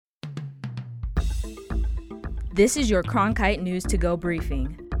This is your Cronkite News to Go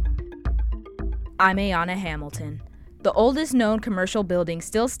briefing. I'm Ayana Hamilton. The oldest known commercial building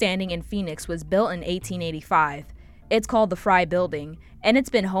still standing in Phoenix was built in 1885. It's called the Fry Building, and it's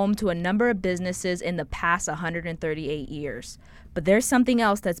been home to a number of businesses in the past 138 years. But there's something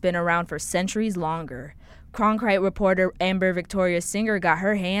else that's been around for centuries longer. Cronkite reporter Amber Victoria Singer got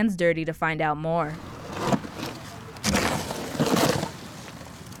her hands dirty to find out more.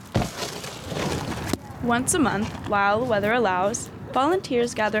 Once a month, while the weather allows,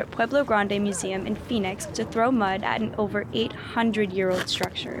 volunteers gather at Pueblo Grande Museum in Phoenix to throw mud at an over 800-year-old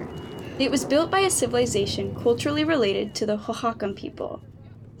structure. It was built by a civilization culturally related to the Hohokam people.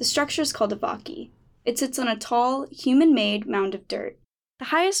 The structure is called a vaki. It sits on a tall, human-made mound of dirt. The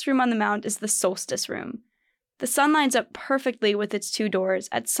highest room on the mound is the solstice room. The sun lines up perfectly with its two doors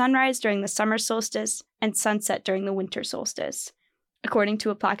at sunrise during the summer solstice and sunset during the winter solstice. According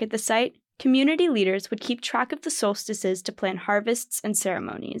to a plaque at the site, community leaders would keep track of the solstices to plan harvests and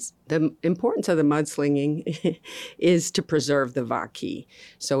ceremonies. The importance of the mudslinging is to preserve the vaki.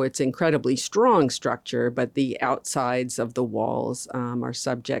 So it's an incredibly strong structure, but the outsides of the walls are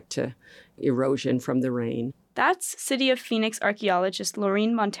subject to erosion from the rain. That's City of Phoenix archaeologist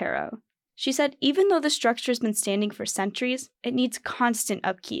Laureen Montero. She said even though the structure's been standing for centuries, it needs constant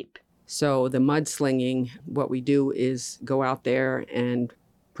upkeep. So the mudslinging, what we do is go out there and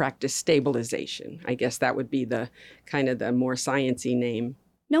practice stabilization. I guess that would be the kind of the more sciencey name.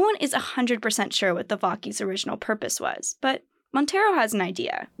 No one is 100% sure what the vaki's original purpose was, but Montero has an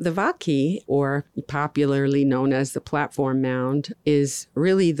idea. The vaki, or popularly known as the platform mound, is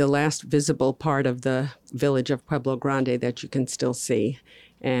really the last visible part of the village of Pueblo Grande that you can still see.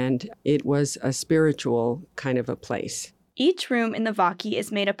 And it was a spiritual kind of a place. Each room in the vaki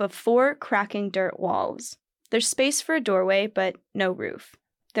is made up of 4 cracking dirt walls. There's space for a doorway, but no roof.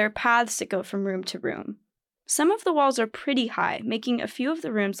 There are paths that go from room to room. Some of the walls are pretty high, making a few of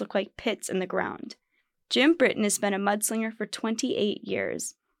the rooms look like pits in the ground. Jim Britton has been a mudslinger for 28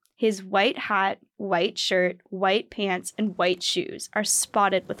 years. His white hat, white shirt, white pants, and white shoes are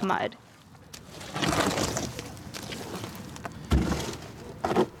spotted with mud.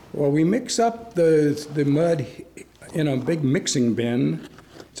 Well, we mix up the mud in a big mixing bin.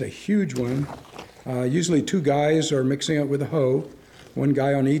 It's a huge one. Usually 2 guys are mixing it with a hoe. One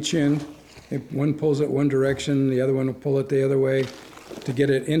guy on each end. If one pulls it one direction, the other one will pull it the other way to get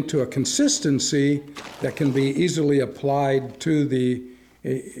it into a consistency that can be easily applied to the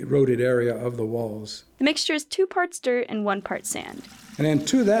eroded area of the walls. The mixture is 2 parts dirt and 1 part sand. And then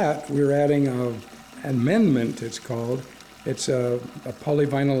to that, we're adding an amendment, it's called. It's a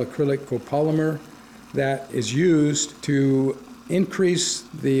polyvinyl acrylic copolymer that is used to increase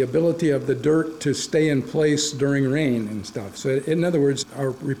the ability of the dirt to stay in place during rain and stuff. So in other words,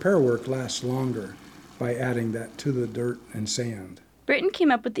 our repair work lasts longer by adding that to the dirt and sand. Britton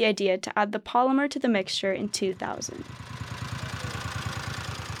came up with the idea to add the polymer to the mixture in 2000.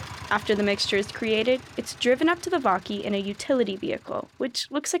 After the mixture is created, it's driven up to the vaki in a utility vehicle,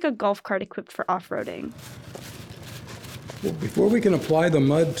 which looks like a golf cart equipped for off-roading. Well, before we can apply the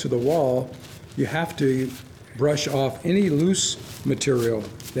mud to the wall, you have to brush off any loose material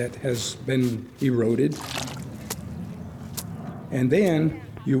that has been eroded. And then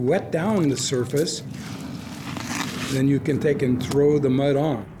you wet down the surface, then you can take and throw the mud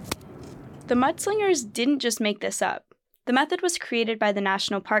on. The mudslingers didn't just make this up. The method was created by the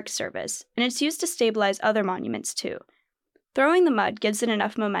National Park Service, and it's used to stabilize other monuments too. Throwing the mud gives it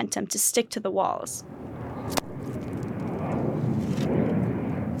enough momentum to stick to the walls.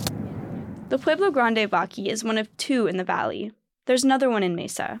 The Pueblo Grande Vaki is one of 2 in the valley. There's another one in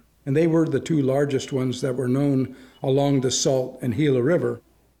Mesa. And they were the 2 largest ones that were known along the Salt and Gila River.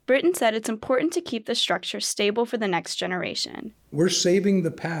 Britton said it's important to keep the structure stable for the next generation. We're saving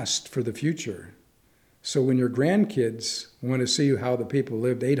the past for the future. So when your grandkids want to see how the people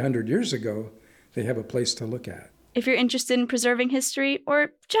lived 800 years ago, they have a place to look at. If you're interested in preserving history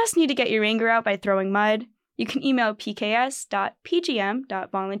or just need to get your anger out by throwing mud, you can email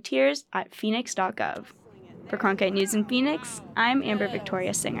pks.pgm.volunteers@phoenix.gov. For Cronkite News in Phoenix, I'm Amber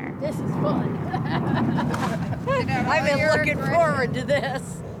Victoria Singer. This is fun. I've been looking forward to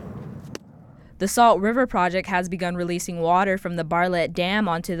this. The Salt River Project has begun releasing water from the Bartlett Dam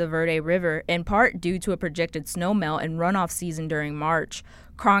onto the Verde River, in part due to a projected snowmelt and runoff season during March.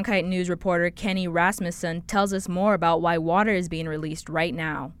 Cronkite News reporter Kenny Rasmussen tells us more about why water is being released right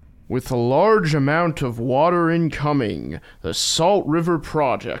now. With a large amount of water incoming, the Salt River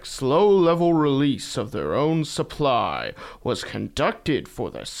Project's low-level release of their own supply was conducted for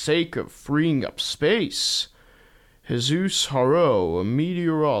the sake of freeing up space. Jesus Haro, a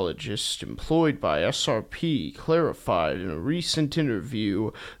meteorologist employed by SRP, clarified in a recent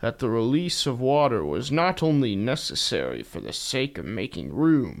interview that the release of water was not only necessary for the sake of making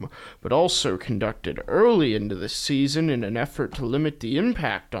room, but also conducted early into the season in an effort to limit the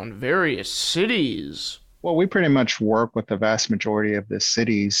impact on various cities. Well, we pretty much work with the vast majority of the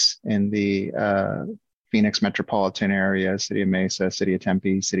cities in the Phoenix metropolitan area, City of Mesa, City of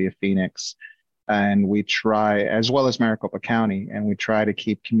Tempe, City of Phoenix. And we try, as well as Maricopa County, and we try to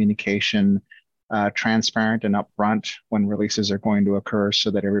keep communication transparent and upfront when releases are going to occur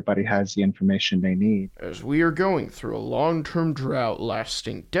so that everybody has the information they need. As we are going through a long-term drought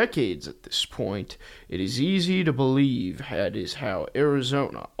lasting decades at this point, it is easy to believe that is how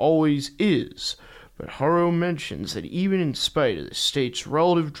Arizona always is. But Haro mentions that even in spite of the state's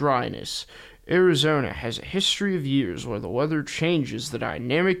relative dryness, Arizona has a history of years where the weather changes the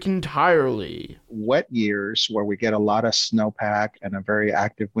dynamic entirely. Wet years where we get a lot of snowpack and a very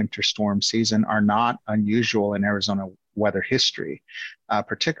active winter storm season are not unusual in Arizona weather history,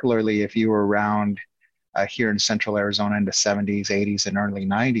 particularly if you were around here in central Arizona in the 70s, 80s, and early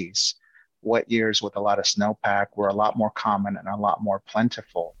 90s. Wet years with a lot of snowpack were a lot more common and a lot more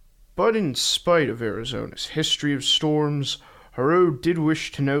plentiful. But in spite of Arizona's history of storms, Haro did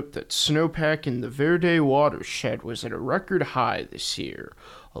wish to note that snowpack in the Verde watershed was at a record high this year,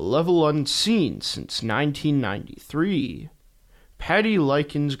 a level unseen since 1993. Patty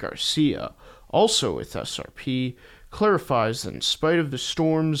Likens Garcia, also with SRP, clarifies that in spite of the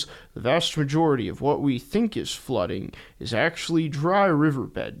storms, the vast majority of what we think is flooding is actually dry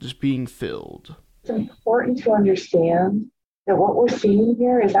riverbeds being filled. It's important to understand that what we're seeing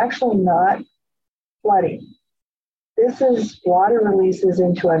here is actually not flooding. This is water releases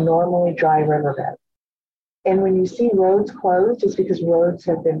into a normally dry riverbed. And when you see roads closed, it's because roads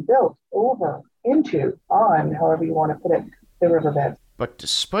have been built over, into, on, however you want to put it, the riverbed. But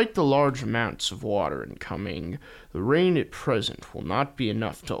despite the large amounts of water incoming, the rain at present will not be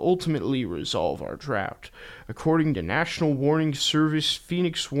enough to ultimately resolve our drought, according to National Warning Service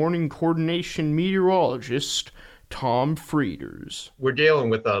Phoenix Warning Coordination meteorologist Tom Frieders. We're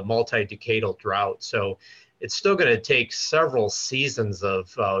dealing with a multi-decadal drought, so it's still going to take several seasons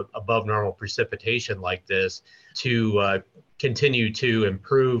of above normal precipitation like this to continue to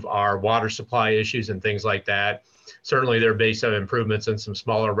improve our water supply issues and things like that. Certainly there may be some improvements in some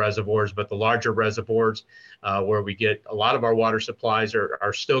smaller reservoirs, but the larger reservoirs where we get a lot of our water supplies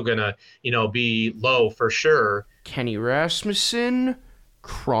are still going to, be low for sure. Kenny Rasmussen,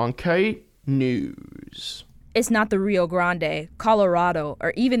 Cronkite News. It's not the Rio Grande, Colorado,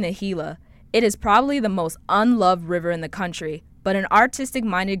 or even the Gila. It is probably the most unloved river in the country, but an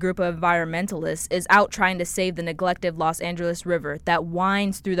artistic-minded group of environmentalists is out trying to save the neglected Los Angeles River that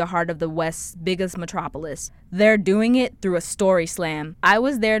winds through the heart of the West's biggest metropolis. They're doing it through a story slam. I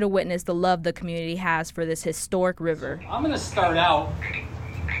was there to witness the love the community has for this historic river. I'm going to start out,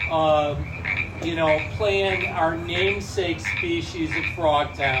 playing our namesake species of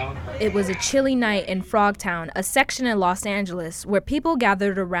Frogtown. It was a chilly night in Frogtown, a section in Los Angeles, where people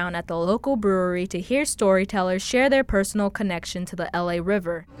gathered around at the local brewery to hear storytellers share their personal connection to the LA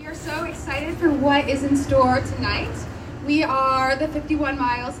River. We are so excited for what is in store tonight. We are the 51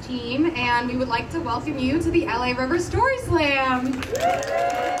 Miles team, and we would like to welcome you to the LA River Story Slam.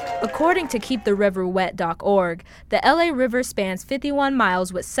 According to KeepTheRiverWet.org, the LA River spans 51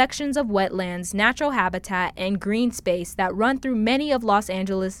 miles with sections of wetlands, natural habitat, and green space that run through many of Los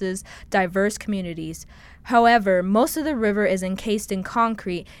Angeles' diverse communities. However, most of the river is encased in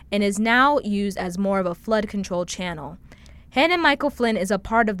concrete and is now used as more of a flood control channel. Hannah Michael Flynn is a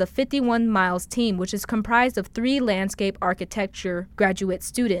part of the 51 Miles team, which is comprised of 3 landscape architecture graduate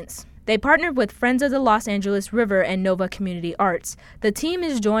students. They partnered with Friends of the Los Angeles River and Nova Community Arts. The team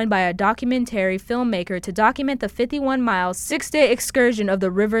is joined by a documentary filmmaker to document the 51 Miles 6-day excursion of the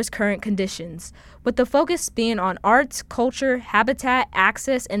river's current conditions, with the focus being on arts, culture, habitat,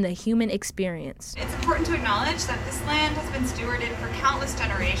 access, and the human experience. It's important to acknowledge that this land has been stewarded for countless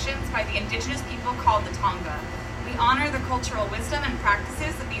generations by the indigenous people called the Tonga. We honor the cultural wisdom and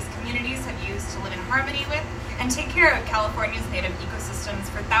practices that these communities have used to live in harmony with and take care of California's native ecosystems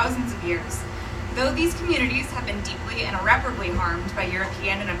for thousands of years. Though these communities have been deeply and irreparably harmed by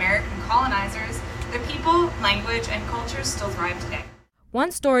European and American colonizers, their people, language, and cultures still thrive today.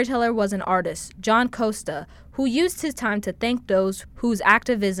 One storyteller was an artist, John Costa, who used his time to thank those whose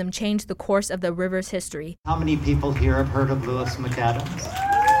activism changed the course of the river's history. How many people here have heard of Lewis McAdams?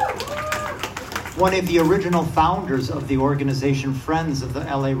 One of the original founders of the organization Friends of the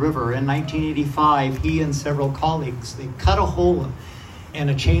LA River. In 1985, he and several colleagues, they cut a hole in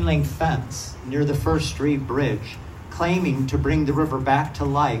a chain link fence near the First Street Bridge claiming to bring the river back to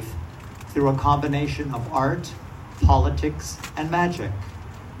life through a combination of art, politics, and magic.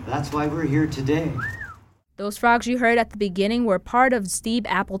 That's why we're here today. Those frogs you heard at the beginning were part of Steve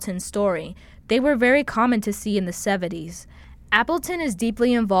Appleton's story. They were very common to see in the 70s. Appleton is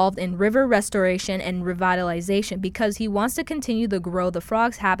deeply involved in river restoration and revitalization because he wants to continue to grow the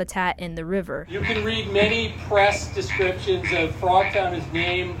frog's habitat in the river. You can read many press descriptions of Frogtown is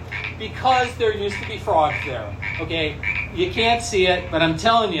named because there used to be frogs there. Okay, you can't see it, but I'm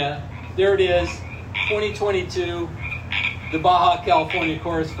telling you, there it is, 2022, the Baja California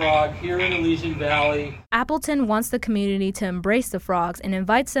chorus frog here in Elysian Valley. Appleton wants the community to embrace the frogs and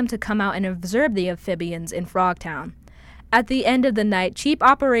invites them to come out and observe the amphibians in Frogtown. At the end of the night, Chief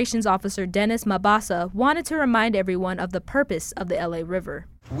Operations Officer Dennis Mabasa wanted to remind everyone of the purpose of the LA River.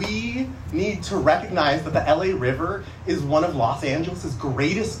 We need to recognize that the LA River is one of Los Angeles'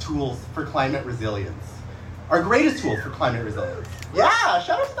 greatest tools for climate resilience. Our greatest tool for climate resilience. Yeah,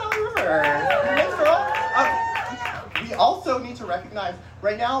 shout out to the LA River. Thanks, girl. We also need to recognize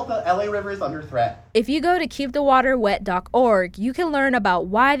right now the LA River is under threat. If you go to keepthewaterwet.org, you can learn about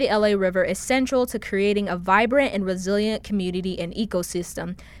why the LA River is central to creating a vibrant and resilient community and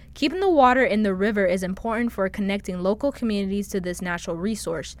ecosystem. Keeping the water in the river is important for connecting local communities to this natural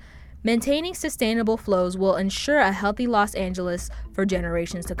resource. Maintaining sustainable flows will ensure a healthy Los Angeles for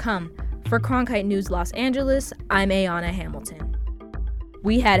generations to come. For Cronkite News Los Angeles, I'm Ayana Hamilton.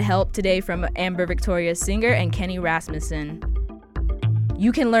 We had help today from Amber Victoria Singer and Kenny Rasmussen.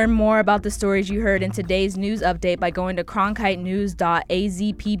 You can learn more about the stories you heard in today's news update by going to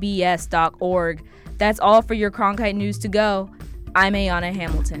cronkitenews.azpbs.org. That's all for your Cronkite News to Go. I'm Ayana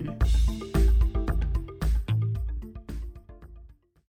Hamilton.